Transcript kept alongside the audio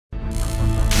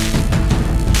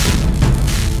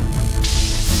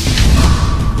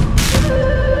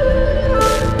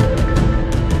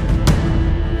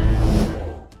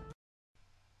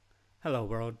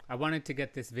world. I wanted to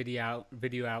get this video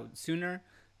out sooner,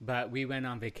 but we went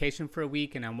on vacation for a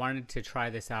week and I wanted to try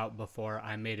this out before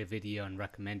I made a video and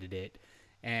recommended it.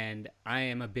 And I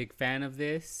am a big fan of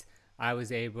this. I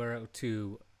was able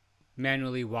to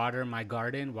manually water my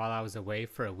garden while I was away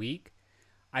for a week.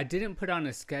 I didn't put on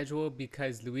a schedule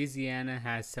because Louisiana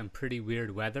has some pretty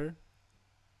weird weather.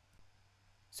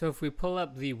 So if we pull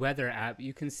up the weather app,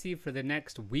 you can see for the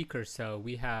next week or so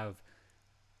we have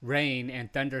rain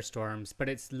and thunderstorms, but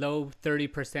it's low 30%,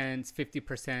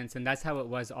 50%, and that's how it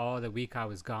was all the week I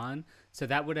was gone. So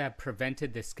that would have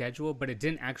prevented the schedule, but it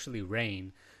didn't actually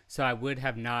rain. So I would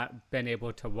have not been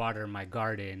able to water my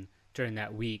garden during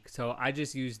that week. So I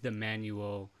just used the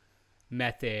manual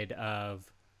method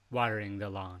of watering the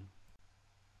lawn.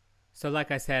 So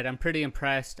like I said, I'm pretty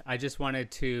impressed. I just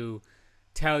wanted to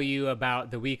tell you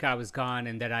about the week I was gone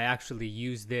and that I actually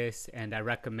use this and I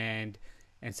recommend.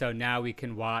 And so now we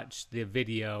can watch the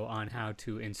video on how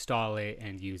to install it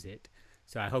and use it.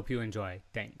 So I hope you enjoy.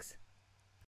 Thanks.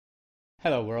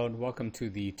 Hello world, welcome to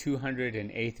the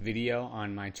 208th video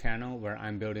on my channel where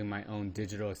I'm building my own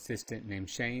digital assistant named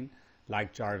Shane,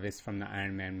 like Jarvis from the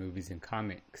Iron Man movies and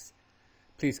comics.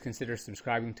 Please consider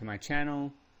subscribing to my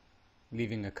channel,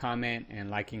 leaving a comment, and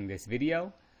liking this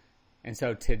video. And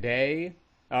so today,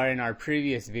 or in our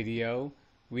previous video,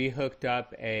 we hooked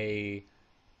up a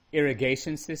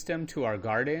irrigation system to our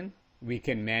garden. We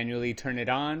can manually turn it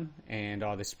on and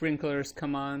all the sprinklers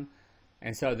come on.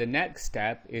 And so the next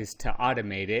step is to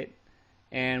automate it.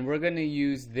 And we're going to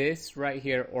use this right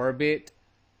here, Orbit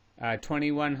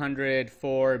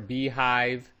 2104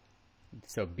 B-Hyve.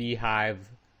 So B-Hyve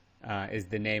is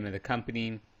the name of the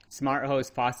company. Smart hose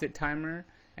faucet timer.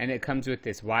 And it comes with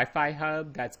this Wi-Fi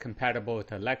hub that's compatible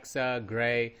with Alexa,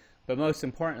 Gray, but most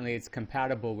importantly, it's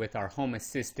compatible with our home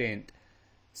assistant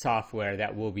software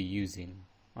that we'll be using.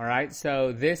 Alright,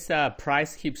 so this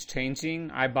price keeps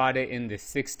changing. I bought it in the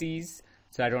 60s,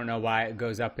 so I don't know why it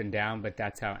goes up and down, but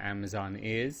that's how Amazon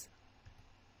is.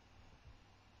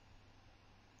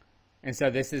 And so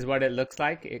this is what it looks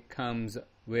like. It comes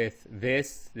with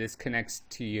this. This connects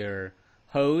to your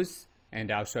hose, and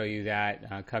I'll show you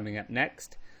that coming up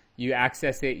next. You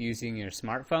access it using your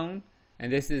smartphone,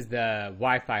 and this is the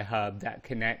Wi-Fi hub that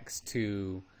connects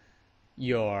to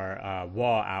your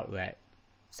wall outlet.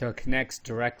 So it connects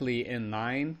directly in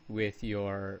line with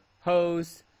your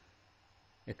hose.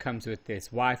 It comes with this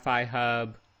Wi-Fi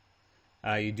hub.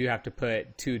 You do have to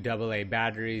put 2 AA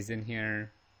batteries in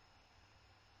here.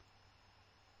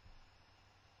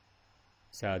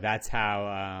 So that's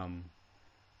how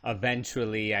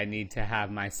eventually I need to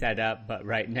have my setup, but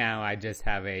right now I just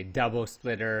have a double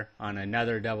splitter on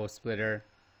another double splitter,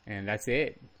 and that's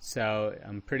it. So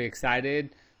I'm pretty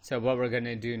excited. So what we're going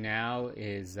to do now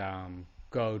is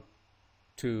go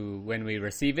to when we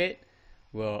receive it,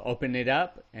 we'll open it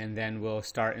up and then we'll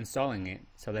start installing it.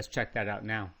 So let's check that out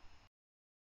now.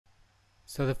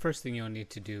 So the first thing you'll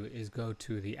need to do is go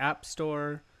to the App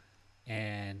Store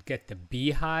and get the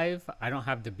B-Hyve. I don't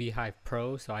have the B-Hyve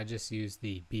Pro, so I just use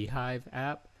the B-Hyve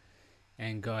app,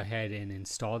 and go ahead and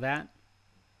install that.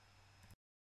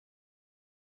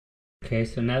 Okay,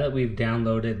 so now that we've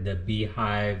downloaded the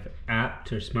B-Hyve app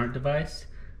to your smart device,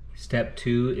 step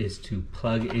 2 is to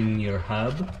plug in your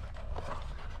hub.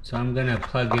 So I'm going to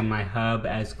plug in my hub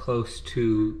as close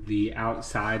to the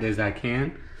outside as I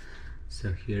can.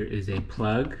 So here is a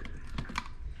plug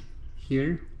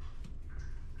here.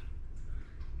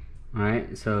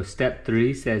 Alright, so step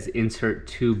 3 says insert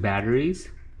 2 batteries.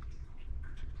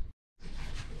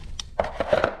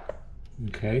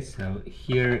 Okay, so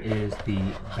here is the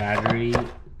battery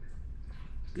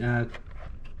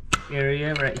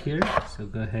area right here. So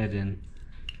go ahead and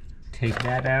take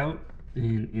that out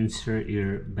and insert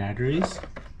your batteries.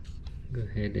 Go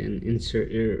ahead and insert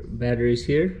your batteries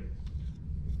here.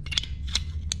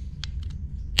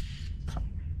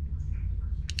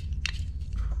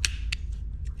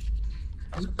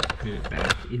 Put it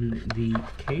back in the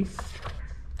case.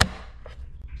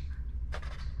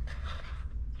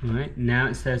 Alright, now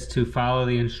it says to follow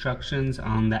the instructions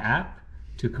on the app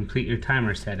to complete your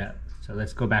timer setup. So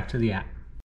let's go back to the app.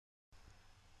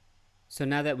 So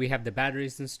now that we have the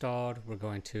batteries installed, we're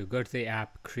going to go to the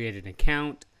app, create an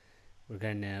account. We're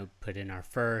going to put in our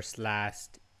first,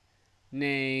 last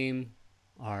name,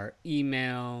 our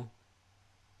email,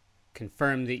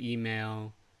 confirm the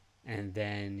email, and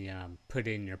then put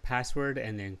in your password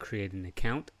and then create an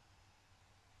account.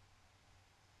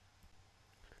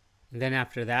 And then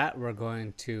after that, we're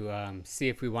going to see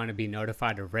if we want to be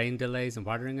notified of rain delays and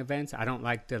watering events. I don't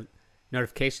like the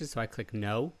notifications, so I click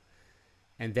no.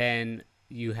 And then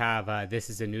you have, this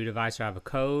is a new device, so I have a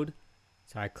code.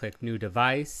 So I click new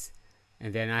device,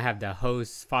 and then I have the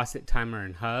hose, faucet, timer,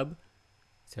 and hub.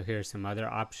 So here's some other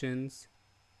options.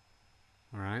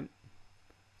 All right.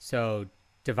 So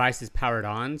device is powered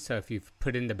on. So if you've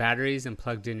put in the batteries and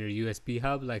plugged in your USB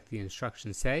hub like the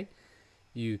instructions say,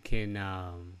 you can,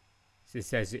 it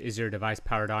says, is your device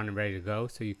powered on and ready to go?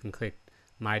 So you can click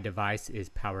my device is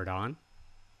powered on.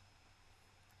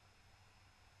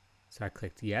 So I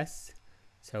clicked yes.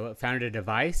 So it found a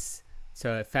device.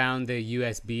 So it found the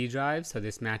USB drive. So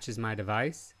this matches my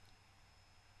device.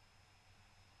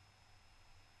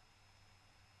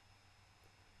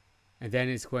 And then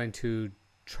it's going to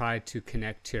try to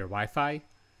connect to your Wi-Fi.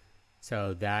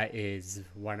 So that is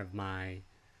one of my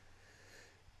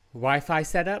Wi-Fi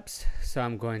setups. So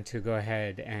I'm going to go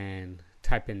ahead and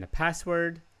type in the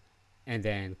password and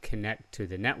then connect to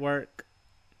the network.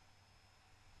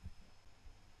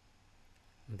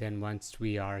 And then once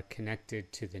we are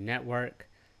connected to the network,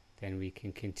 then we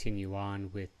can continue on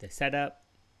with the setup.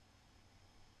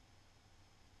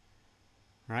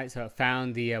 All right, so it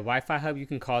found the Wi-Fi hub. You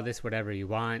can call this whatever you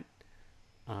want.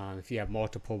 If you have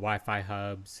multiple Wi-Fi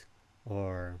hubs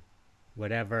or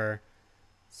whatever.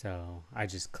 So I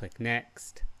just click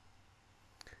next.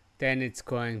 Then it's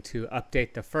going to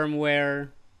update the firmware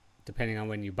depending on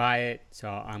when you buy it. So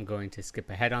I'm going to skip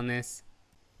ahead on this.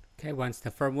 Okay, once the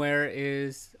firmware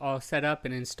is all set up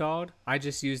and installed, I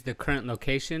just use the current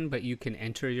location, but you can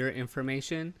enter your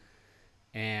information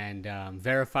and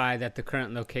verify that the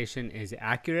current location is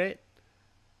accurate.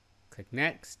 Click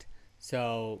next.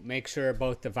 So make sure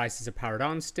both devices are powered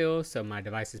on still. So my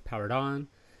device is powered on.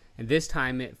 And this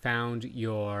time it found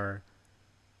your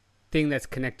thing that's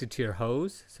connected to your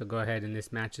hose. So go ahead, and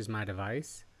this matches my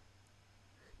device.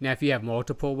 Now if you have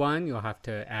multiple one, you'll have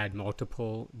to add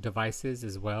multiple devices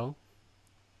as well.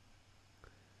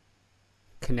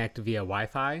 Connect via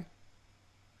Wi-Fi.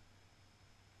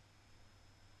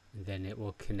 And then it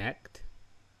will connect.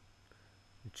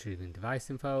 Retrieving device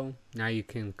info. Now you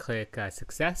can click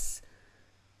success.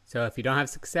 So if you don't have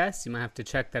success, you might have to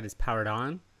check that it's powered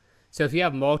on. So if you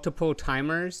have multiple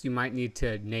timers, you might need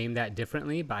to name that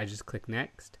differently, but I just click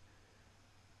next.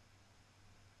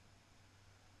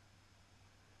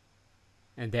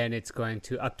 And then it's going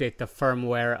to update the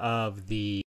firmware of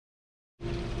the...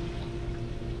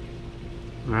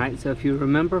 Alright, so if you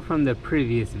remember from the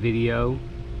previous video,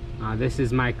 this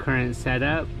is my current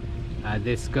setup.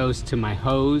 This goes to my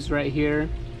hose right here.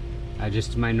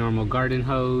 Just my normal garden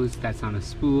hose that's on a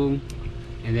spool.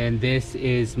 And then this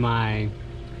is my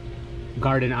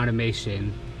garden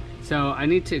automation. So I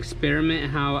need to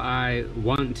experiment how I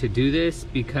want to do this,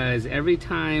 because every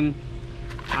time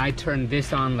I turn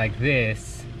this on like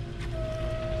this,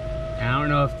 and I don't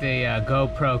know if the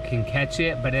GoPro can catch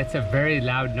it, but it's a very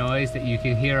loud noise that you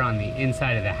can hear on the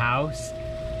inside of the house,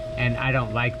 and I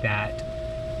don't like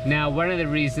that. Now, one of the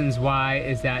reasons why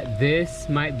is that this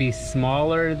might be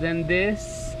smaller than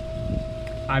this.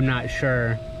 I'm not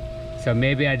sure. So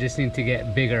maybe I just need to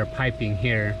get bigger piping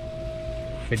here.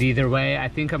 But either way, I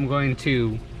think I'm going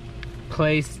to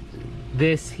place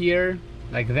this here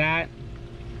like that,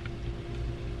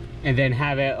 and then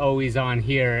have it always on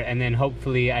here, and then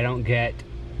hopefully I don't get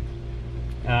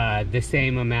the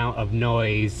same amount of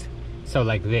noise. So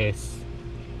like this.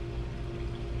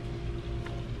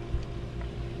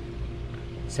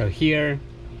 So here,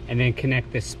 and then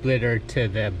connect the splitter to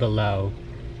the below.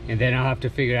 And then I'll have to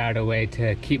figure out a way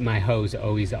to keep my hose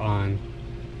always on.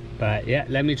 But yeah,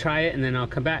 let me try it and then I'll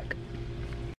come back.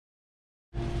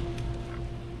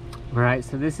 Alright,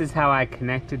 so this is how I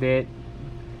connected it.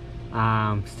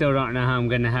 Still don't know how I'm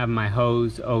gonna have my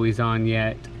hose always on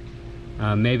yet.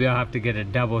 Maybe I'll have to get a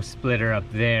double splitter up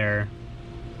there.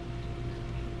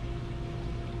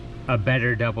 A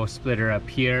better double splitter up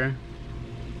here.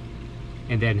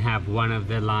 And then have one of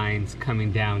the lines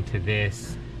coming down to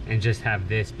this, and just have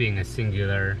this being a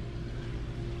singular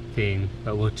thing.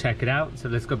 But we'll check it out. So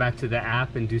let's go back to the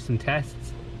app and do some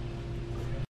tests.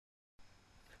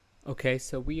 Okay,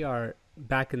 so we are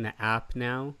back in the app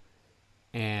now,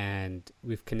 and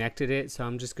we've connected it. So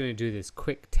I'm just going to do this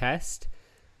quick test.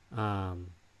 I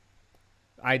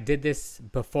did this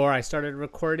before I started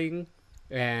recording,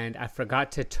 and I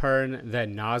forgot to turn the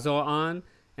nozzle on.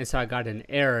 And so I got an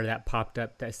error that popped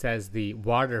up that says the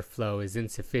water flow is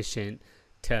insufficient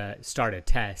to start a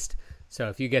test. So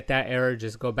if you get that error,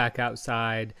 just go back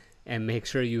outside and make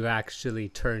sure you actually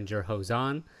turned your hose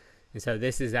on. And so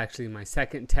this is actually my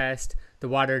second test. The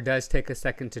water does take a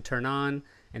second to turn on,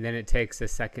 and then it takes a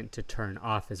second to turn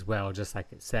off as well, just like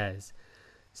it says.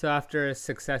 So after a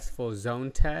successful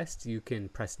zone test, you can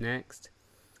press next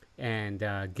and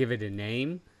give it a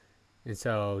name. And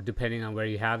so depending on where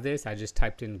you have this, I just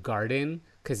typed in garden,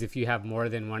 because if you have more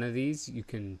than one of these, you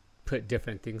can put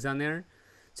different things on there.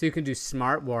 So you can do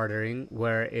smart watering,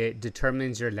 where it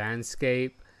determines your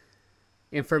landscape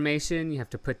information. You have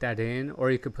to put that in,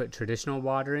 or you could put traditional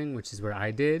watering, which is what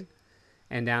I did.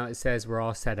 And now it says we're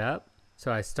all set up.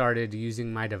 So I started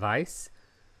using my device,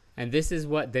 and this is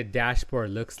what the dashboard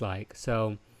looks like.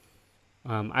 So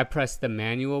I pressed the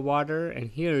manual water, and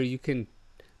here you can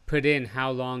put in how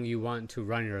long you want to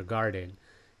run your garden.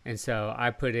 And so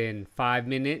I put in 5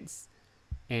 minutes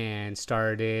and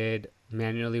started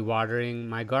manually watering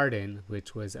my garden,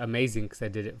 which was amazing because I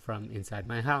did it from inside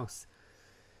my house.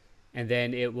 And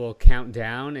then it will count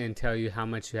down and tell you how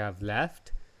much you have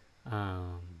left.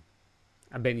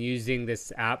 I've been using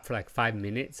this app for like 5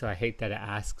 minutes, so I hate that it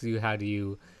asks you how do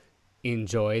you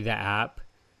enjoy the app.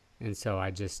 And so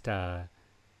I just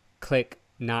click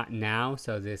not now,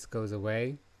 so this goes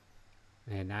away.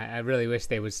 And I really wish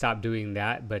they would stop doing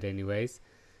that, but anyways.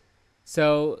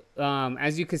 So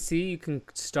as you can see, you can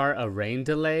start a rain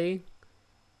delay,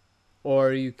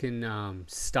 or you can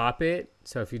stop it.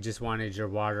 So if you just wanted your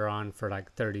water on for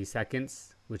like 30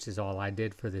 seconds, which is all I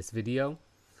did for this video,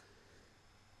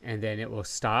 and then it will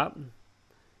stop.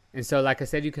 And so like I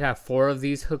said, you could have 4 of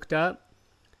these hooked up,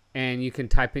 and you can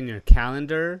type in your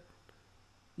calendar.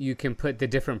 You can put the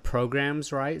different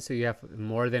programs, right? So you have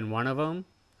more than one of them.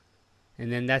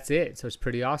 And then that's it. So it's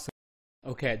pretty awesome.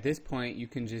 Okay, at this point, you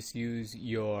can just use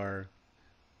your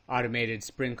automated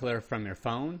sprinkler from your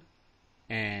phone,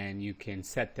 and you can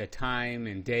set the time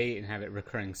and date and have it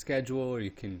recurring schedule, or you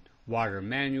can water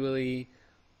manually.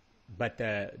 But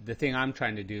the thing I'm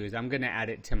trying to do is I'm going to add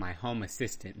it to my Home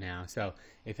Assistant now. So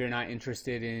if you're not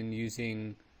interested in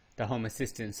using the Home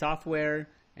Assistant software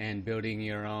and building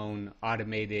your own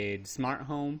automated smart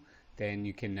home, then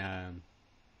you can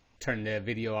turn the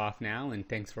video off now, and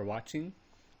thanks for watching.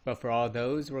 But for all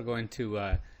those, we're going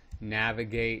to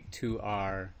navigate to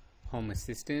our Home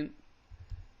Assistant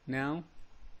now.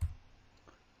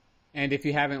 And if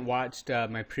you haven't watched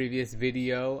my previous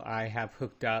video, I have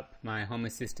hooked up my Home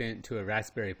Assistant to a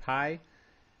Raspberry Pi,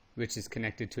 which is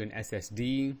connected to an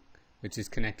SSD, which is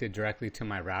connected directly to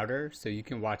my router. So you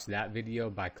can watch that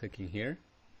video by clicking here.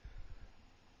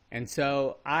 And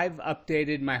so I've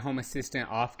updated my Home Assistant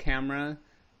off camera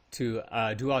to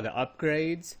do all the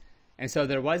upgrades. And so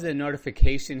there was a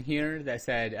notification here that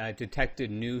said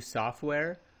detected new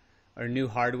software or new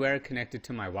hardware connected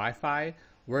to my Wi-Fi.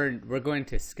 We're going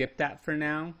to skip that for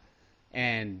now,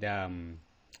 and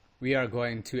we are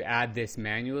going to add this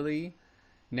manually.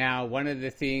 Now, one of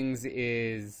the things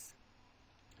is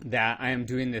that I am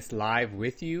doing this live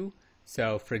with you,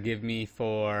 so forgive me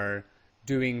for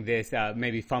doing this,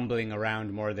 maybe fumbling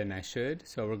around more than I should.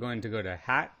 So we're going to go to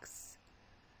Hacks.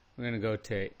 We're going to go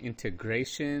to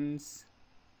Integrations.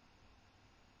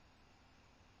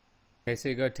 Okay, so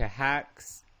you go to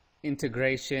Hacks,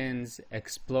 Integrations,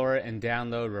 Explore and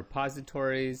Download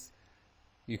Repositories.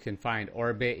 You can find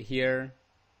Orbit here.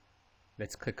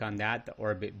 Let's click on that, the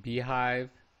Orbit B-Hyve.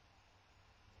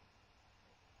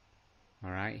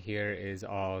 All right, here is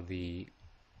all the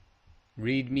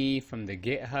README from the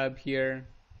GitHub here.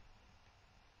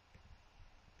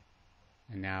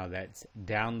 And now let's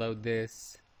download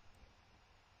this.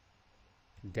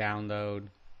 Download.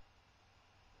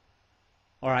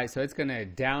 All right, so it's going to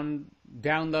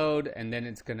download, and then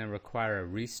it's going to require a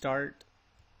restart.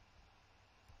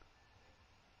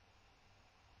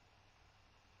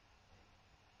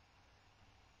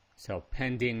 So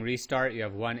pending restart, you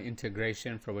have one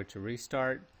integration for which to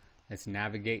restart. Let's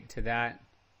navigate to that.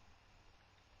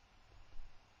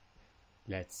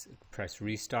 Let's press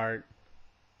restart.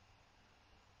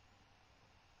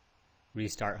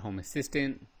 Restart Home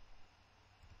Assistant.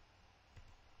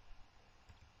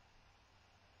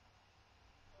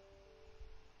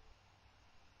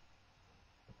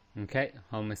 Okay,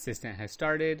 Home Assistant has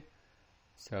started.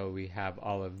 So we have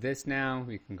all of this now.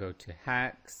 We can go to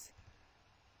Hacks,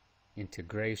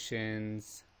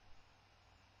 Integrations,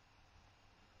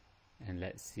 and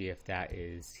let's see if that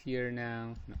is here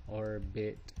now.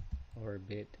 Orbit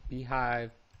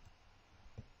B-Hyve.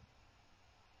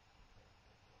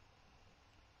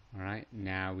 All right,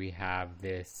 now we have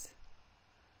this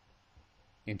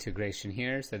integration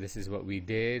here. So this is what we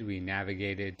did. We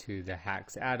navigated to the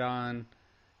Hacks add-on.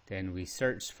 Then we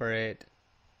searched for it,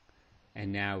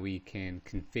 and now we can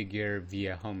configure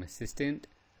via Home Assistant.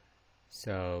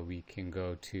 So we can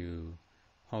go to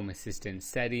Home Assistant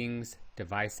Settings,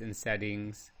 Device and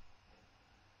Settings.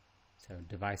 So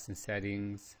Device and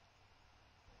Settings,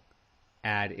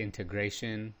 Add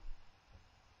Integration.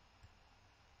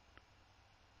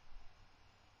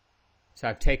 So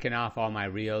I've taken off all my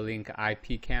Reolink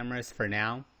IP cameras for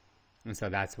now, and so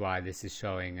that's why this is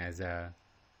showing as a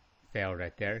fail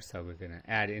right there. So we're going to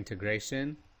add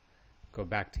integration, go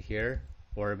back to here,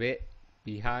 Orbit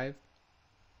B-Hyve.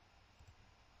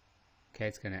 Okay,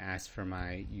 it's going to ask for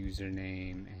my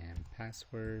username and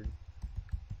password.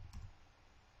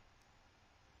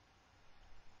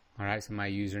 Alright, so my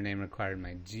username required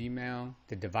my Gmail.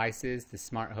 The devices, the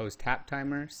smart host tap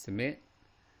timer, submit.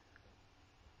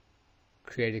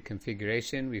 Created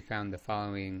configuration, we found the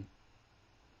following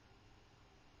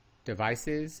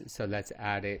devices, so let's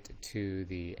add it to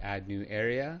the add new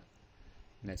area.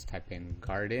 Let's type in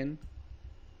garden.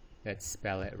 Let's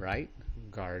spell it right,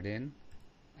 garden,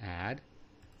 add,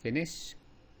 finish.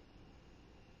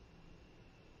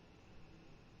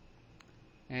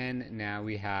 And now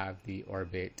we have the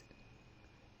Orbit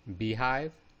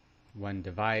B-Hyve, one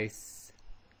device.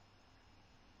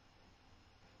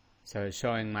 So it's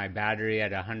showing my battery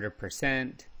at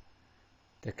 100%,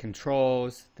 the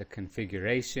controls, the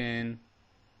configuration.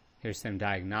 Here's some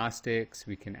diagnostics.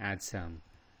 We can add some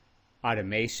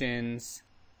automations,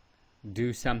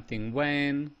 do something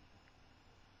when,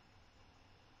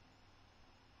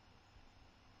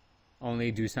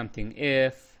 only do something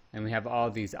if, and we have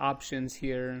all these options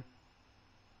here.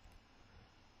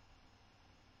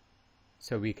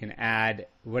 So we can add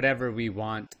whatever we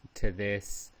want to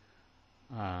this.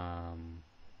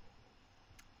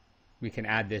 We can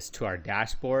add this to our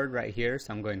dashboard right here.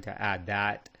 So I'm going to add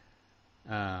that.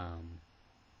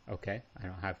 Okay, I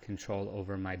don't have control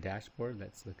over my dashboard.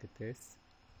 Let's look at this.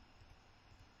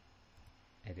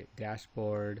 Edit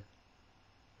dashboard.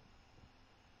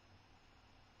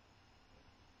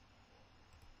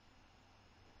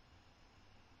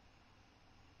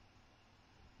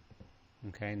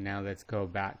 Okay, now let's go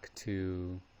back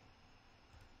to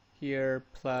here,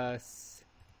 plus,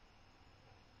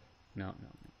 no.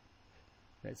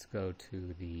 Let's go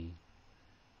to the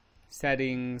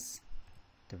settings,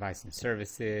 device and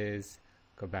services,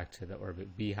 go back to the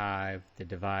Orbit B-Hyve, the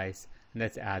device, and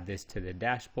let's add this to the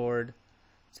dashboard.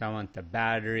 So I want the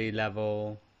battery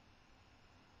level,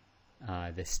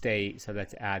 the state, so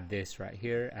let's add this right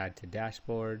here, add to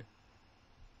dashboard.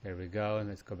 There we go, and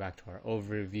let's go back to our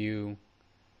overview.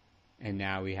 And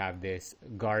now we have this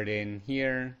garden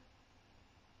here.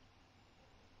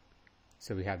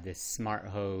 So we have this smart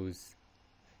hose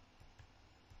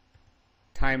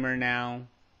timer now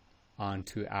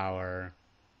onto our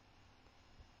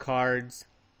cards.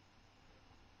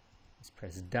 Let's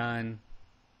press done.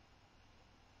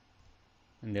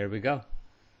 And there we go.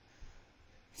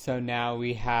 So now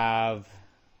we have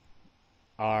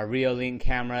our Reolink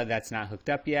camera that's not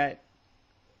hooked up yet.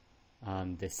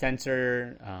 The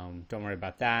sensor, don't worry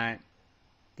about that.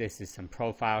 This is some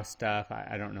profile stuff.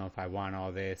 I don't know if I want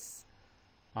all this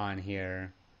on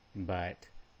here, but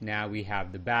now we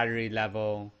have the battery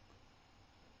level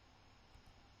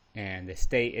and the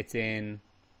state it's in,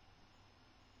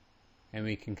 and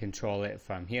we can control it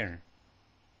from here.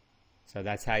 So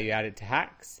that's how you add it to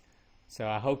Hacks. So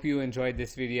I hope you enjoyed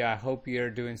this video. I hope you're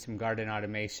doing some garden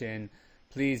automation.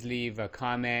 Please leave a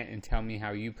comment and tell me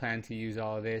how you plan to use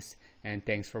all of this. And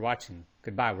thanks for watching.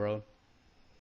 Goodbye, world.